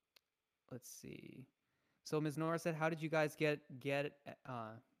let's see. So Ms. Nora said, "How did you guys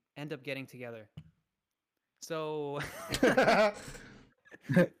end up getting together?" So, all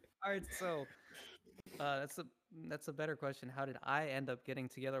right. So, that's a better question. How did I end up getting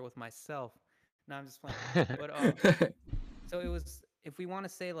together with myself? No, I'm just playing. But so it was. If we want to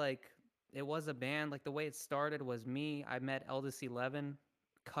say like it was a band, like the way it started was me. I met Eldest 11,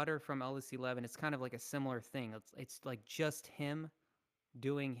 Cutter from Eldest 11. It's kind of like a similar thing. It's like just him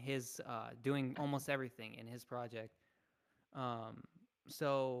doing doing almost everything in his project.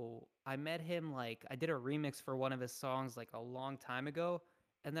 So I met him, like I did a remix for one of his songs like a long time ago,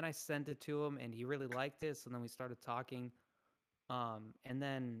 and then I sent it to him and he really liked it. So then we started talking. And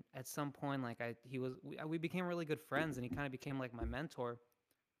then at some point, like we became really good friends and he kind of became like my mentor.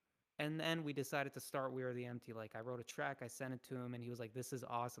 And then we decided to start We Are the Empty. Like I wrote a track, I sent it to him and he was like, "This is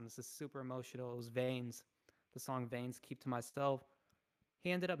awesome. This is super emotional." It was Veins, the song Veins, Keep to Myself. He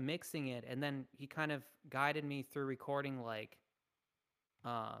ended up mixing it and then he kind of guided me through recording like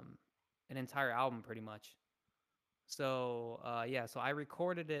an entire album pretty much. So yeah, so I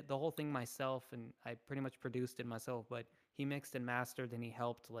recorded it, the whole thing myself, and I pretty much produced it myself. But he mixed and mastered, and he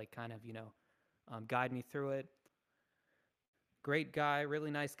helped like kind of guide me through it. Great guy,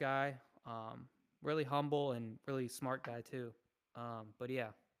 really nice guy, really humble and really smart guy too. But yeah,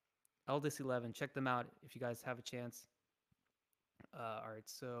 Eldest 11, check them out if you guys have a chance. All right,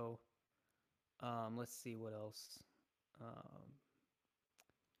 so let's see what else. Um,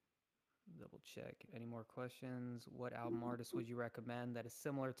 Double check. Any more questions? What album artist would you recommend that is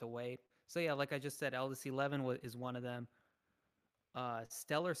similar to Wade? So yeah, like I just said, Eldest 11 is one of them.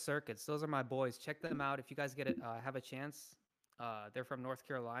 Stellar Circuits, those are my boys. Check them out if you guys get it. Have a chance. They're from North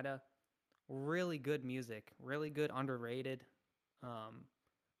Carolina. Really good music. Really good, underrated. Um,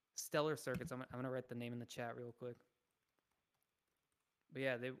 Stellar Circuits. I'm gonna write the name in the chat real quick. But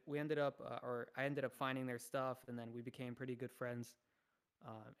yeah, we ended up, or I ended up finding their stuff, and then we became pretty good friends.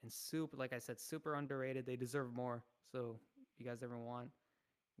 And super, like I said, super underrated. They deserve more. So if you guys ever want,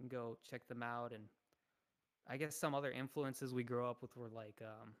 you can go check them out. And I guess some other influences we grew up with were like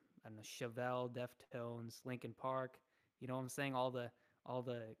I don't know, Chevelle, Deftones, Linkin Park. You know what I'm saying? All the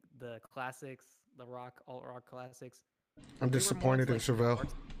classics, the alt rock classics. I'm We were more disappointed into, in like, Chevelle.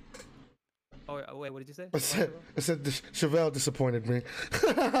 dark- Oh wait, what did you say? I said Chevelle disappointed me.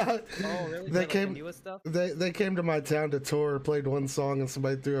 Oh really? They Like the came. newest stuff? They came to my town to tour, played one song, and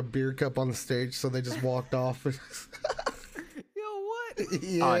somebody threw a beer cup on the stage, so they just walked off. Yo, what?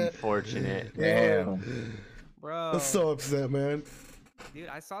 Yeah, Unfortunate. Damn. Bro. I'm so upset, man. Dude,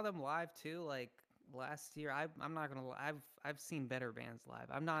 I saw them live too, like last year. I'm not gonna lie, I've seen better bands live.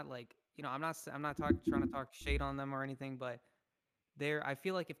 I'm not like, I'm not trying to talk shade on them or anything, but I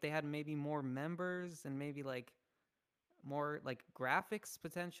feel like if they had maybe more members and maybe like more like graphics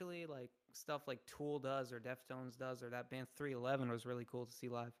potentially, like stuff like Tool does or Deftones does, or that band 311 was really cool to see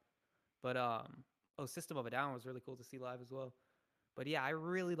live. But System of a Down was really cool to see live as well. But yeah, I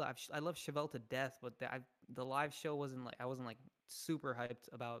love Chevelle to death, but the live show wasn't like, I wasn't like super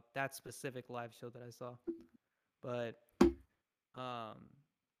hyped about that specific live show that I saw. But um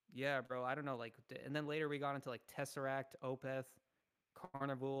yeah, bro, I don't know, like, and then later we got into like Tesseract, Opeth,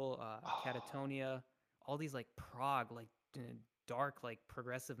 Carnival, Catatonia, all these like prog, like dark, like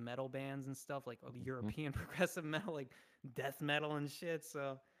progressive metal bands and stuff, like European progressive metal, like death metal and shit.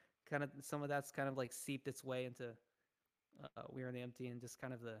 So kind of some of that's kind of like seeped its way into We Are the Empty, and just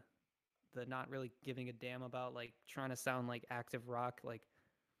kind of the not really giving a damn about like trying to sound like active rock, like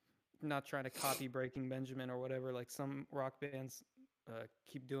not trying to copy Breaking Benjamin or whatever, like some rock bands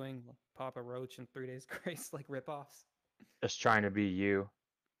keep doing, like Papa Roach and 3 Days Grace, like ripoffs. Just trying to be you.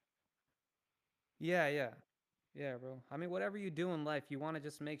 Yeah, bro. I mean, whatever you do in life, you want to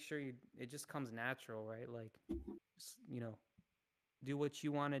just make sure it just comes natural, right? Like, just, do what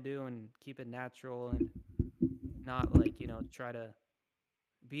you want to do and keep it natural, and not like, try to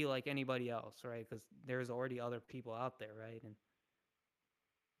be like anybody else, right? Because there's already other people out there, right? And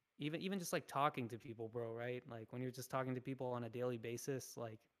even just like talking to people, bro, right? Like when you're just talking to people on a daily basis,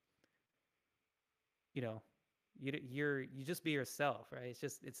 like, you know, you just be yourself, right?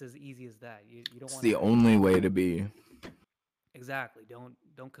 It's as easy as that. You don't It's want the only way to be. Exactly.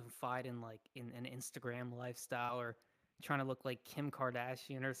 Don't confide in like in an Instagram lifestyle, or trying to look like Kim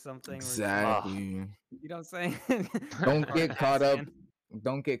Kardashian or something. Exactly. You know what I'm saying? Don't get caught up. Kardashian.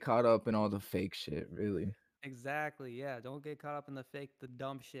 Don't get caught up in all the fake shit, really. Exactly. Yeah. Don't get caught up in the fake, the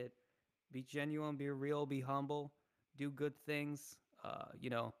dumb shit. Be genuine, be real, be humble, do good things.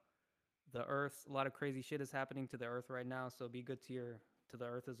 The earth, a lot of crazy shit is happening to the earth right now, so be good to the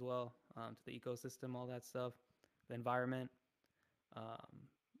earth as well, to the ecosystem, all that stuff, the environment.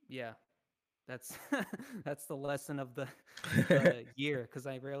 Yeah, that's that's the lesson of the year, because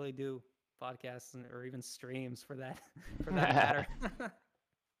I rarely do podcasts or even streams for that matter.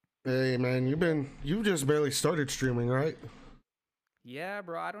 Hey man, you just barely started streaming, right? Yeah,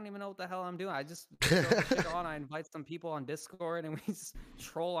 bro, I don't even know what the hell I'm doing. I just throw shit on. I invite some people on Discord, and we just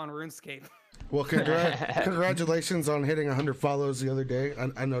troll on RuneScape. Well, congratulations on hitting 100 follows the other day.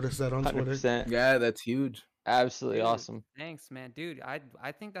 I noticed that on Twitter. 100%. Yeah, that's huge. Absolutely Dude, awesome. Thanks, man. Dude,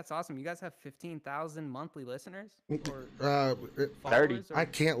 I think that's awesome. You guys have 15,000 monthly listeners or 30. followers? I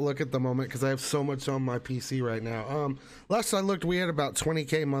can't look at the moment because I have so much on my PC right now. Last I looked, we had about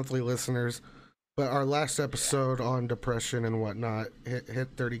 20K monthly listeners, but our last episode on depression and whatnot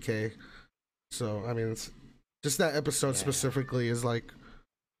hit 30K. So I mean, it's just that episode specifically is like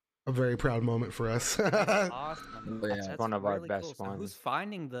a very proud moment for us. That's awesome. Yeah. That's one of our really best cool. So who's ones.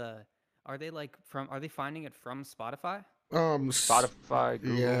 finding are they finding it from Spotify? Spotify,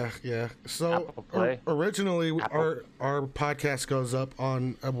 Google. Yeah. So Apple Play. Originally, Apple. our podcast goes up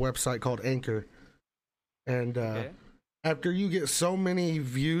on a website called Anchor. And Okay. after you get so many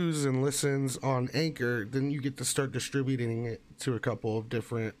views and listens on Anchor, then you get to start distributing it to a couple of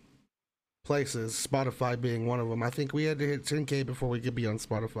different places, Spotify being one of them. I think we had to hit 10K before we could be on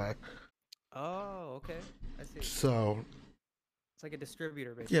Spotify. Oh, okay. I see. So, It's like a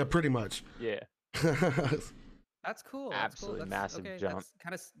distributor, yeah, basically. pretty much. Yeah, That's cool. That's cool. absolutely That's massive okay. jump. That's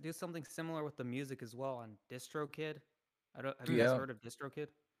kind of do something similar with the music as well on DistroKid. I don't. Have you guys Yeah. heard of DistroKid?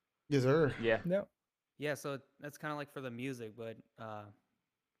 Yes, sir. Yeah, No. Yeah. So that's kind of like for the music, but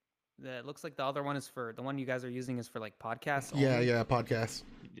it looks like the other one is for the one you guys are using is for like podcasts Yeah, only. yeah, podcast.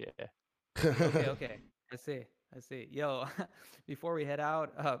 yeah. Okay. Okay. I see. I see. Yo, before we head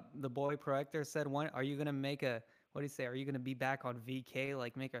out, the boy Proactor said, "When are you gonna make a? What do you say? Are you gonna be back on VK?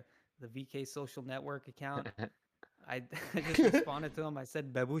 Like make the VK social network account?" I just responded to him. I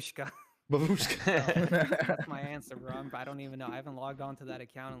said babushka. Babushka. That's my answer, bro. I don't even know. I haven't logged on to that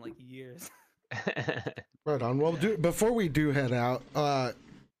account in like years. Right on. Well, before we do head out,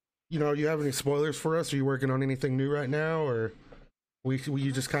 you have any spoilers for us? Are you working on anything new right now, or were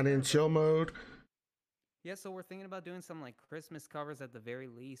you just kind of in chill mode? Yeah, so we're thinking about doing some like Christmas covers at the very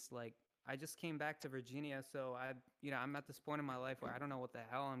least. Like I just came back to Virginia, so I'm at this point in my life where I don't know what the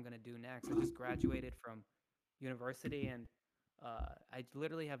hell I'm gonna do next. I just graduated from university and I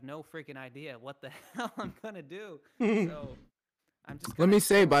literally have no freaking idea what the hell I'm gonna do. So I'm just Let me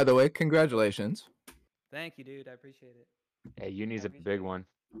say, by chilling. the way, congratulations. Thank you, dude. I appreciate it. Hey, uni's I a big appreciate it. one.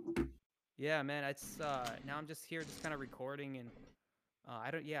 Yeah, man. It's now I'm just here, just kind of recording, and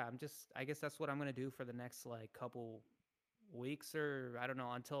I don't. Yeah, I guess that's what I'm gonna do for the next like couple weeks, or I don't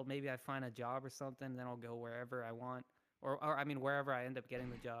know, until maybe I find a job or something. Then I'll go wherever I want, or I mean wherever I end up getting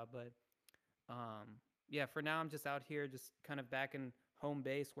the job. But yeah, for now I'm just out here, just kind of back in home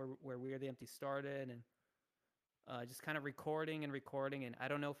base where We Are the Empty started, and just kind of recording and recording. And I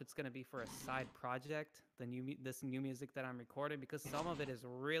don't know if it's gonna be for a side project, this new music that I'm recording, because some of it is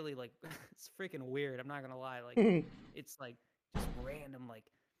really like it's freaking weird. I'm not gonna lie, like it's like just random like.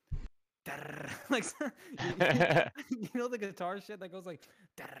 Like you know the guitar shit that goes like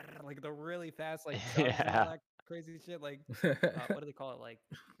the really fast like chugs and all Yeah. that crazy shit, like what do they call it, like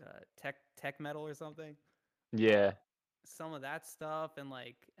tech metal or something, uh Yeah. some of that stuff, and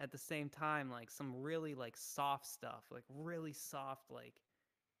like at the same time like some really like soft stuff, like really soft, like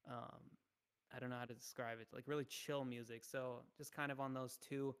um I don't know how to describe it, like really chill music. So just kind of on those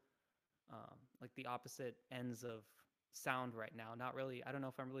two like the opposite ends of sound right now. Not really. I don't know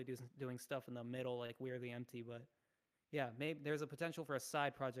if I'm really doing stuff in the middle, like Weirdly Empty, but yeah, maybe there's a potential for a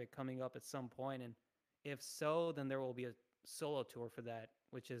side project coming up at some point, and if so, then there will be a solo tour for that,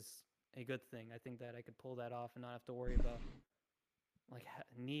 which is a good thing. I think that I could pull that off and not have to worry about like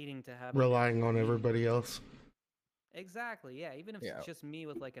needing to have a band Relying or on needing everybody else. exactly. Yeah, even if Yeah. it's just me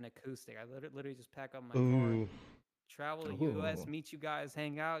with like an acoustic, I literally just pack up my car, Ooh. travel to US, Ooh. meet you guys,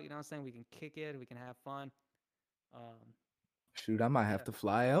 hang out. You know what I'm saying? We can kick it, we can have fun. Um, Shoot, I might have yeah. to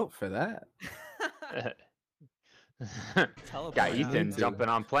fly out for that. Got Teleport You out, you need Ethan know? to. jumping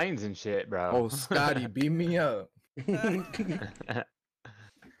on planes and shit, bro. Oh, Scotty, beat me up.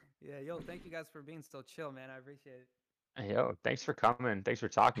 Yeah, yo, thank you guys for being so chill, man. I appreciate it. Yo, thanks for coming. Thanks for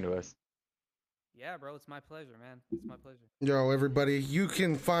talking to us. Yeah, bro, it's my pleasure, man. It's my pleasure. Yo, everybody, you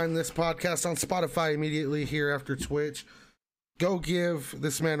can find this podcast on Spotify immediately here after Twitch. Go give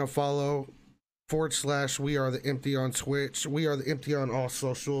this man a follow. / We Are the Empty on Twitch. We Are the Empty on all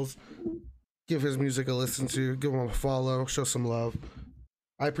socials. Give his music a listen to. Give him a follow. Show some love.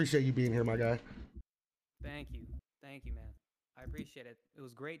 I appreciate you being here, my guy. Thank you. Thank you, man. I appreciate it. It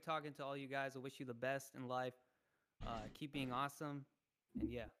was great talking to all you guys. I wish you the best in life. Keep being awesome. And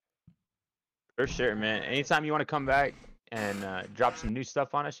yeah. For sure, man. Anytime you want to come back and drop some new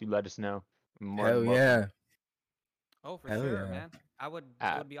stuff on us, you let us know. More Hell than welcome. yeah. Oh, for Hell sure, yeah. man. It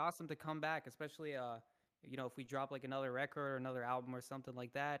would be awesome to come back, especially if we drop like another record or another album or something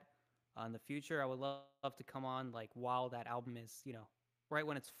like that in the future. I would love to come on like while that album is, right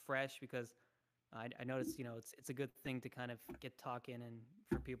when it's fresh, because I noticed, it's a good thing to kind of get talking and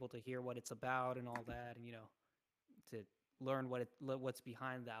for people to hear what it's about and all that, and to learn what's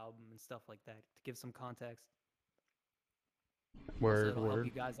behind the album and stuff like that, to give some context. Also, Word, it'll help you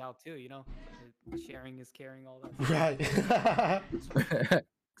word. guys out too, sharing is caring, all that stuff. Right.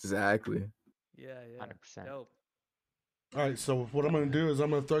 Exactly. Yeah, 100%. dope. All right, so what I'm going to do is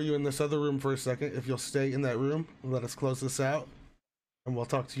I'm going to throw you in this other room for a second. If you'll stay in that room, let us close this out. And we'll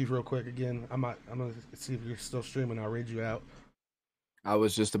talk to you real quick again. I'm going to see if you're still streaming. I'll raid you out. I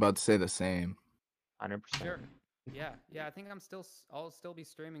was just about to say the same. 100%. Sure. Yeah. I think I'll still be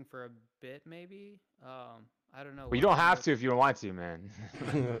streaming for a bit, maybe. I don't know. Well, you don't have to if you don't want to, man.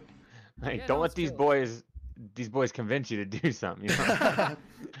 Like, Yeah, don't no, let it's these chill. boys convince you to do something. You know?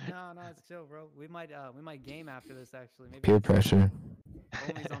 No, it's chill, bro. We might game after this actually. Maybe Peer get some pressure.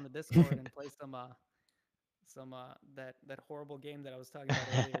 homies on the Discord and play some that horrible game that I was talking about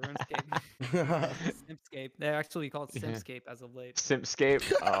earlier, RuneScape. Simpscape. They actually call it Yeah. Simpscape as of late. Simpscape.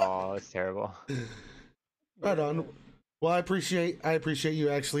 Oh, that's terrible. Right Yeah, on. yeah. Well, I appreciate you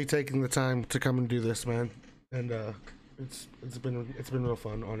actually taking the time to come and do this, man. And it's been real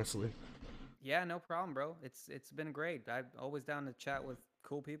fun, honestly. Yeah, no problem, bro. It's been great. I'm always down to chat with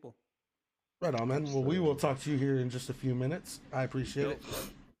cool people. Right on, man. Well, we Absolutely. will talk to you here in just a few minutes. I appreciate it. Dope.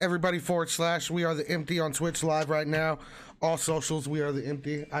 Everybody / we are the empty on Twitch live right now. All socials, we are the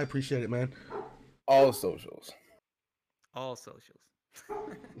empty. I appreciate it, man. All socials. All socials.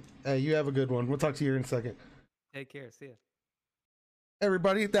 Hey, you have a good one. We'll talk to you here in a second. Take care. See ya.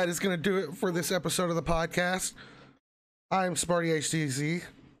 Everybody, that is going to do it for this episode of the podcast. I am Sparty HTZ.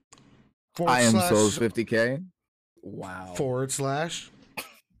 I am Souls 50K. Wow. /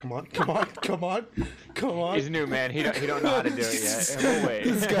 Come on. He's new, man. He don't know how to do it yet. And we'll wait.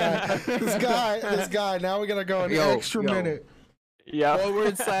 this guy. Now we gotta go an extra minute. Yeah.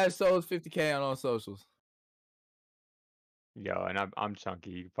 / Souls 50K on all socials. Yo, and I'm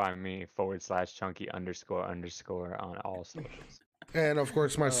Chunky. You can find me / Chunky __ on all socials. And of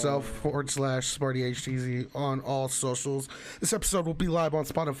course, myself / Sparty HTZ on all socials. This episode will be live on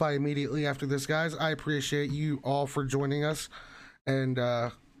Spotify immediately after this, guys. I appreciate you all for joining us, and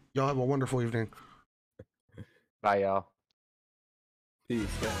y'all have a wonderful evening. Bye, y'all. Peace,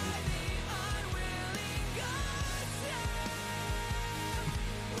 guys.